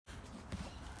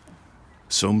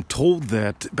So I'm told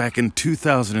that back in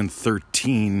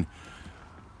 2013,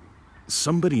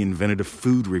 somebody invented a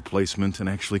food replacement and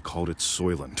actually called it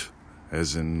Soylent,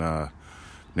 as in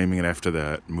naming it after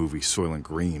that movie Soylent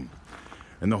Green.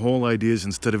 And the whole idea is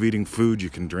instead of eating food, you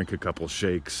can drink a couple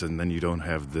shakes and then you don't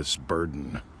have this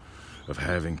burden of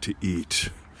having to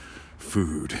eat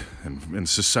food. And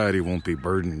society won't be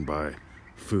burdened by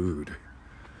food.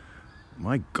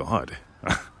 My God,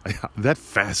 that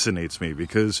fascinates me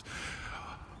because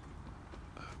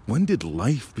when did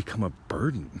life become a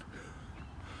burden?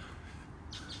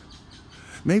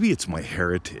 Maybe it's my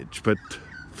heritage, but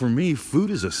for me, food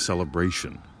is a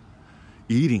celebration.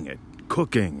 Eating it,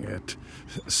 cooking it,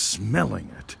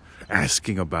 smelling it,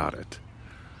 asking about it.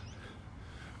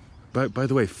 By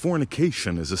the way,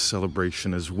 fornication is a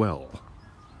celebration as well.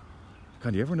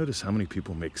 God, you ever notice how many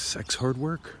people make sex hard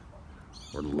work?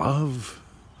 Or love?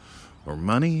 Or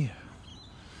money?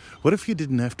 What if you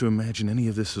didn't have to imagine any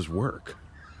of this as work?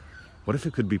 What if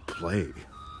it could be play?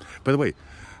 By the way,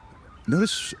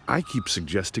 notice I keep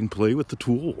suggesting play with the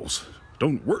tools.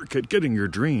 Don't work at getting your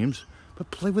dreams,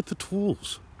 but play with the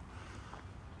tools.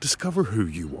 Discover who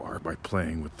you are by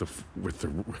playing with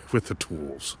the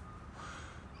tools.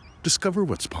 Discover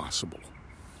what's possible.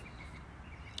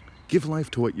 Give life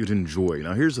to what you'd enjoy.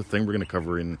 Now, here's the thing we're going to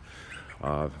cover in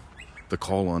the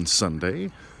call on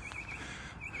Sunday.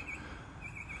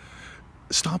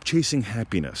 Stop chasing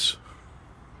happiness.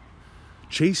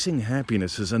 Chasing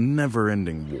happiness is a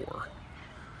never-ending war.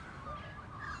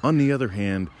 On the other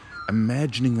hand,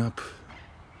 imagining up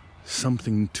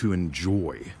something to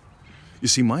enjoy. You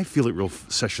see, my Feel It Real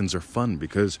sessions are fun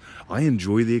because I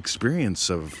enjoy the experience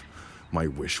of my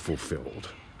wish fulfilled.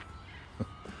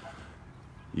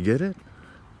 You get it?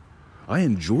 I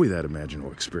enjoy that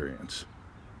imaginal experience.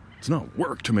 It's not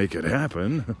work to make it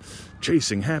happen.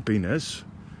 Chasing happiness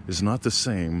is not the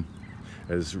same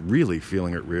as really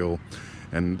feeling it real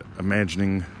and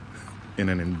imagining in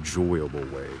an enjoyable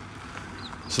way.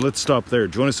 So let's stop there.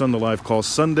 Join us on the live call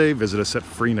Sunday. Visit us at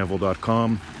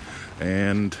freeneville.com.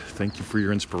 And thank you for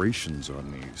your inspirations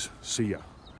on these. See ya.